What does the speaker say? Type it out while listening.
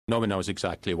No one knows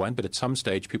exactly when, but at some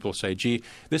stage people say, gee,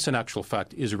 this in actual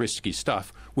fact is risky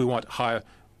stuff. We want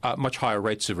much higher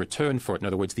rates of return for it. In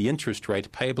other words, the interest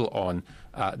rate payable on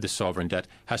the sovereign debt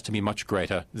has to be much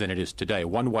greater than it is today.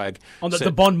 One WAG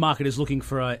the bond market is looking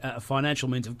for a financial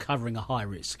means of covering a high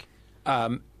risk.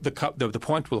 The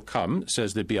point will come,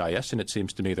 says the BIS, and it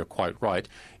seems to me they're quite right,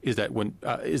 is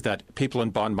that people in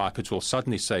bond markets will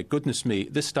suddenly say, goodness me,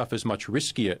 this stuff is much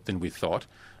riskier than we thought.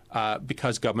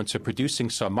 Because governments are producing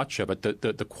so much of it,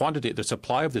 the quantity, the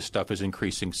supply of this stuff is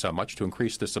increasing so much. To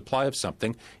increase the supply of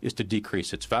something is to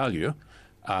decrease its value.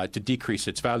 To decrease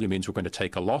its value means we're going to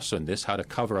take a loss on this. How to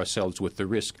cover ourselves with the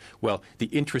risk? Well, the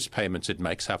interest payments it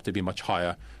makes have to be much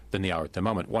higher than they are at the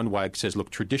moment. One WAG says, look,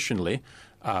 traditionally,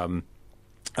 one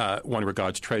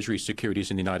regards Treasury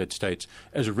securities in the United States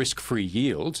as risk-free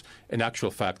yields. In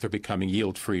actual fact, they're becoming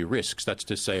yield-free risks. That's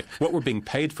to say, what we're being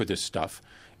paid for this stuff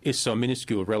is so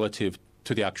minuscule relative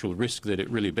to the actual risk that it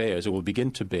really bears or will begin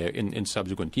to bear in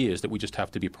subsequent years that we just have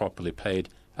to be properly paid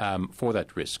for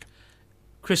that risk.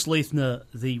 Chris Leithner,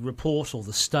 the report or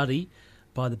the study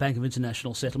by the Bank of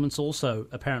International Settlements also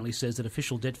apparently says that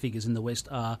official debt figures in the West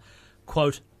are,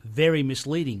 quote, very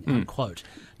misleading, unquote.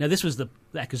 Now, this was the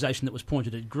accusation that was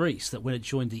pointed at Greece, that when it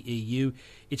joined the EU,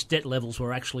 its debt levels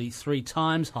were actually 3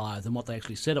 times higher than what they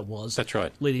actually said it was. That's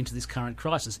right. Leading to this current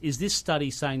crisis. Is this study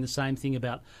saying the same thing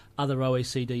about other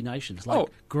OECD nations, like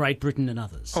Great Britain and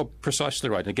others? Oh, precisely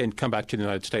right. And again, come back to the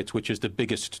United States, which is the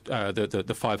biggest, the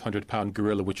 500-pound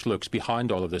gorilla which lurks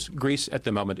behind all of this. Greece, at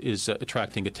the moment, is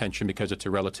attracting attention because it's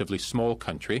a relatively small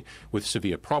country with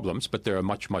severe problems, but there are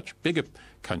much, much bigger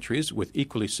countries with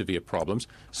equally severe problems,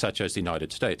 such as the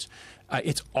United States.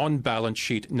 Its on-balance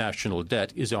sheet national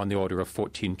debt is on the order of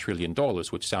 $14 trillion,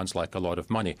 which sounds like a lot of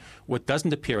money. What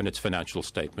doesn't appear in its financial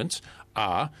statements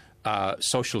are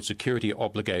Social Security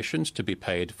obligations to be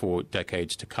paid for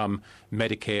decades to come,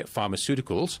 Medicare,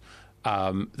 pharmaceuticals,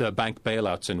 the bank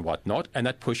bailouts and whatnot, and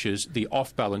that pushes the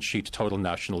off-balance sheet total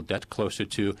national debt closer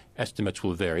to, estimates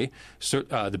will vary. So,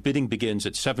 the bidding begins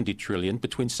at $70 trillion,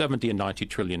 between $70 and $90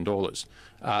 trillion.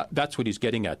 That's what he's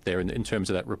getting at there in terms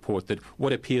of that report, that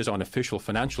what appears on official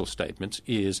financial statements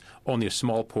is only a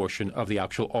small portion of the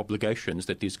actual obligations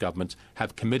that these governments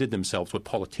have committed themselves, what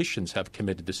politicians have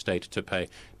committed the state to pay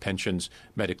pensions,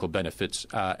 medical benefits,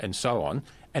 and so on.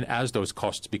 And as those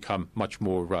costs become much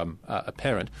more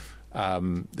apparent,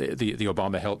 the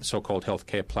Obama so-called health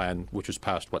care plan, which was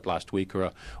passed, last week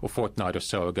or a fortnight or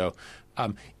so ago,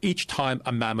 each time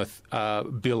a mammoth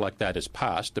bill like that is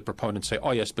passed, the proponents say,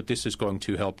 oh, yes, but this is going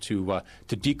to help to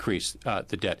decrease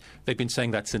the debt. They've been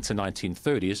saying that since the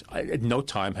 1930s. At no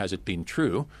time has it been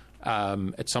true.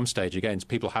 At some stage, again,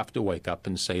 people have to wake up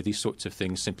and say these sorts of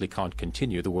things simply can't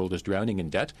continue. The world is drowning in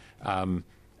debt.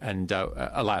 And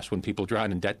alas, when people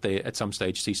drown in debt, they at some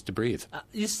stage cease to breathe.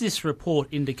 Is this report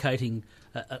indicating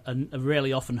a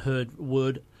rarely often heard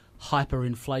word,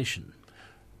 hyperinflation?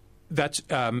 That's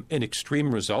an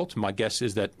extreme result. My guess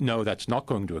is that, no, that's not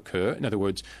going to occur. In other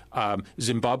words,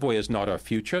 Zimbabwe is not our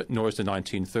future, nor is the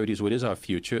 1930s. What is our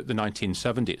future? The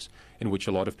 1970s, in which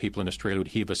a lot of people in Australia would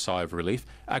heave a sigh of relief.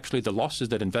 Actually, the losses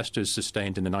that investors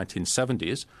sustained in the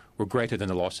 1970s were greater than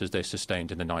the losses they sustained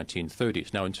in the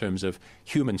 1930s. Now, in terms of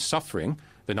human suffering,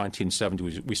 the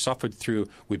 1970s, we suffered through,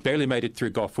 we barely made it through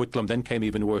Gough Whitlam, then came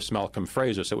even worse Malcolm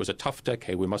Fraser. So it was a tough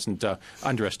decade. We mustn't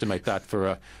underestimate that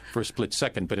for a split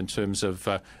second. But in terms of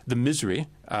the misery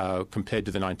compared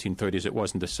to the 1930s, it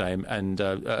wasn't the same. And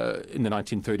in the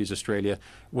 1930s, Australia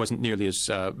wasn't nearly as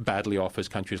badly off as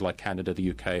countries like Canada,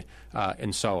 the UK,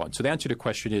 and so on. So the answer to the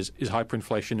question is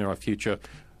hyperinflation in our future?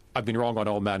 I've been wrong on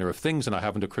all manner of things, and I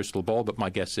haven't a crystal ball, but my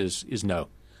guess is no.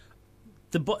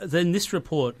 Then this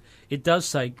report, it does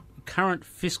say current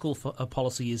fiscal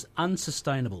policy is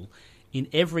unsustainable in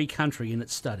every country in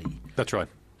its study. That's right.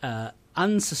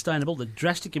 Unsustainable. The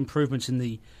drastic improvements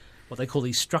in what they call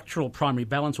the structural primary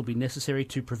balance will be necessary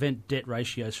to prevent debt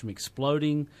ratios from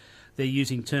exploding. They're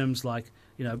using terms like,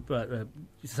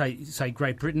 say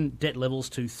Great Britain, debt levels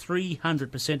to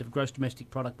 300% of gross domestic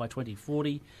product by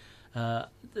 2040.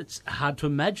 It's hard to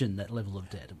imagine that level of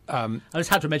debt. It's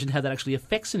hard to imagine how that actually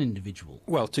affects an individual.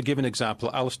 Well, to give an example,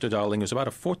 Alistair Darling was about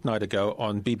a fortnight ago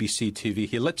on BBC TV.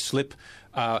 He let slip,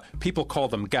 people call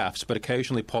them gaffes, but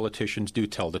occasionally politicians do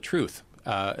tell the truth,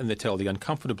 and they tell the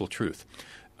uncomfortable truth.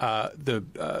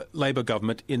 The Labour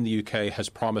government in the UK has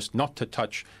promised not to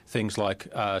touch things like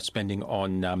spending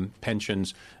on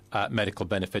pensions, medical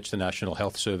benefits, the National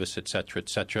Health Service, etc.,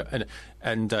 etc.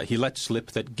 And he let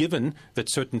slip that given that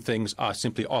certain things are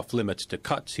simply off limits to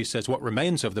cuts, he says what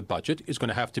remains of the budget is going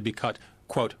to have to be cut,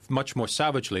 quote, much more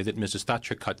savagely than Mrs.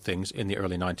 Thatcher cut things in the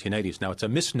early 1980s. Now, it's a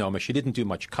misnomer. She didn't do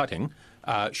much cutting.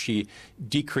 She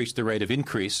decreased the rate of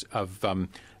increase of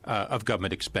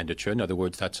government expenditure. In other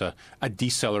words, that's a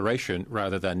deceleration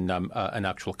rather than an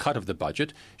actual cut of the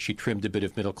budget. She trimmed a bit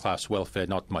of middle-class welfare,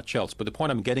 not much else. But the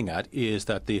point I'm getting at is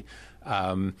that the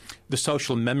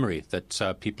social memory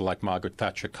that people like Margaret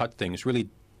Thatcher cut things really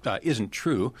isn't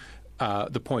true.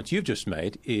 The point you've just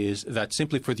made is that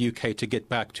simply for the UK to get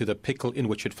back to the pickle in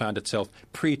which it found itself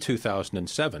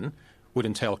pre-2007 would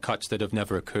entail cuts that have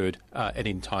never occurred at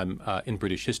any time in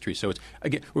British history. So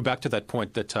again, we're back to that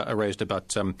point that I raised about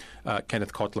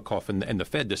Kenneth Kotlikoff and the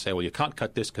Fed to say, well, you can't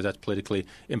cut this because that's politically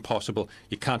impossible.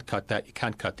 You can't cut that. You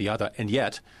can't cut the other. And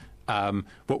yet,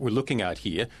 what we're looking at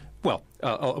here, well,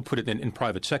 I'll put it in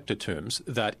private sector terms,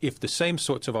 that if the same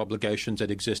sorts of obligations that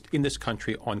exist in this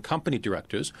country on company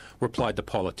directors were applied to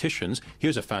politicians,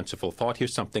 here's a fanciful thought,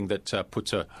 here's something that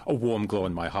puts a warm glow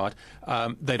in my heart,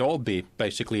 they'd all be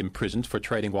basically imprisoned for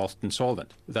trading whilst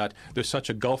insolvent. That there's such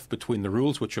a gulf between the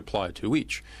rules which apply to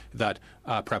each that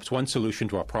perhaps one solution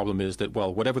to our problem is that,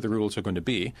 well, whatever the rules are going to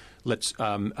be, let's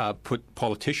put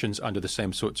politicians under the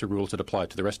same sorts of rules that apply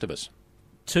to the rest of us.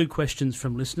 Two questions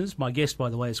from listeners. My guest, by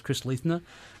the way, is Chris Leithner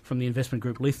from the investment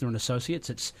group Leithner and Associates.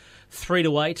 It's 3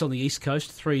 to 8 on the east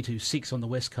coast, 3 to 6 on the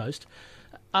west coast.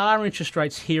 Are interest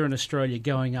rates here in Australia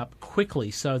going up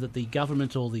quickly so that the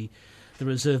government or the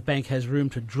Reserve Bank has room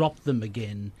to drop them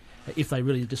again if they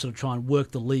really just sort of try and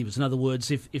work the levers? In other words,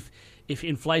 if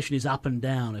inflation is up and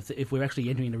down, if we're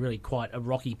actually entering a really quite a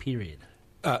rocky period?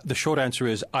 The short answer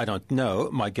is I don't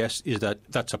know. My guess is that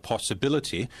that's a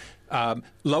possibility.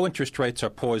 Low interest rates are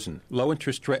poison. Low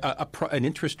interest rate, an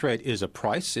interest rate is a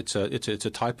price. It's a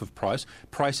type of price.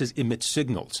 Prices emit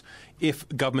signals. If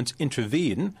governments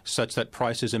intervene such that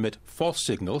prices emit false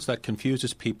signals, that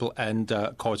confuses people and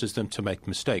causes them to make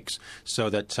mistakes. So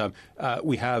that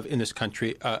we have in this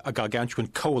country a gargantuan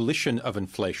coalition of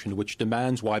inflation, which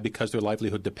demands why, because their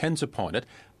livelihood depends upon it,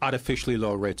 artificially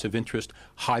low rates of interest,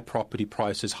 high property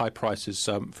prices, high prices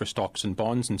for stocks and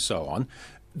bonds, and so on.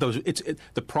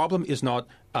 The problem is not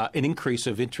an increase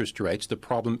of interest rates. The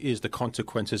problem is the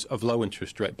consequences of low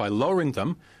interest rate. By lowering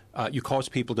them, you cause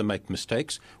people to make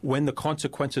mistakes. When the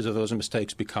consequences of those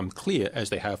mistakes become clear, as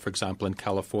they have, for example, in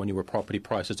California, where property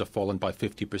prices have fallen by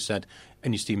 50%,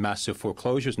 and you see massive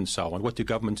foreclosures and so on, what do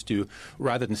governments do?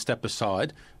 Rather than step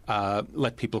aside,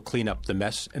 let people clean up the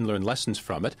mess and learn lessons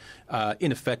from it,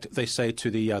 in effect, they say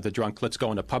to the drunk, let's go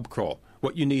on a pub crawl.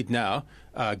 What you need now,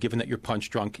 given that you're punch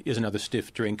drunk, is another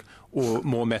stiff drink or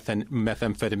more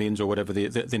methamphetamines or whatever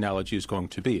the analogy is going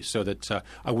to be. So that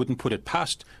I wouldn't put it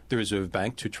past the Reserve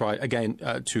Bank to try, again,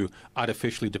 to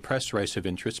artificially depress rates of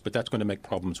interest, but that's going to make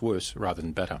problems worse rather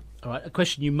than better. All right, a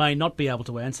question you may not be able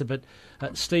to answer, but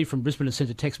Steve from Brisbane has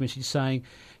sent a text message saying,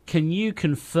 can you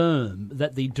confirm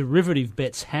that the derivative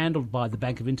bets handled by the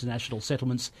Bank of International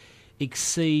Settlements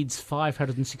exceeds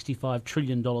 $565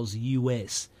 trillion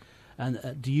US?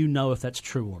 And do you know if that's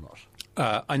true or not?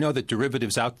 I know that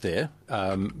derivatives out there,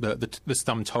 the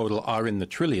sum total are in the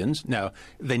trillions. Now,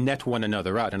 they net one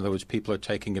another out. In other words, people are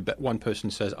taking a bet. One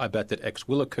person says, I bet that X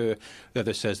will occur. The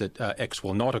other says that X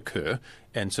will not occur.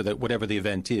 And so that whatever the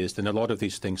event is, then a lot of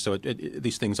these things,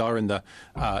 these things are in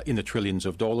the trillions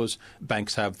of dollars.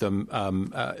 Banks have them,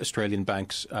 Australian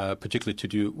banks, particularly to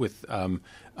do with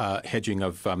hedging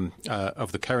of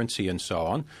the currency and so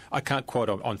on. I can't quote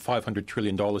on $500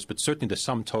 trillion, but certainly the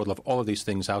sum total of all of these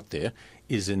things out there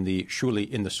is surely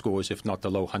in the scores, if not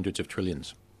the low hundreds of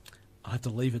trillions. I have to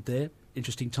leave it there.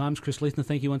 Interesting times. Chris Leithner,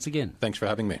 thank you once again. Thanks for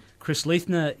having me. Chris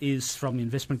Leithner is from the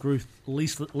investment group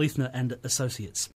Leithner and Associates.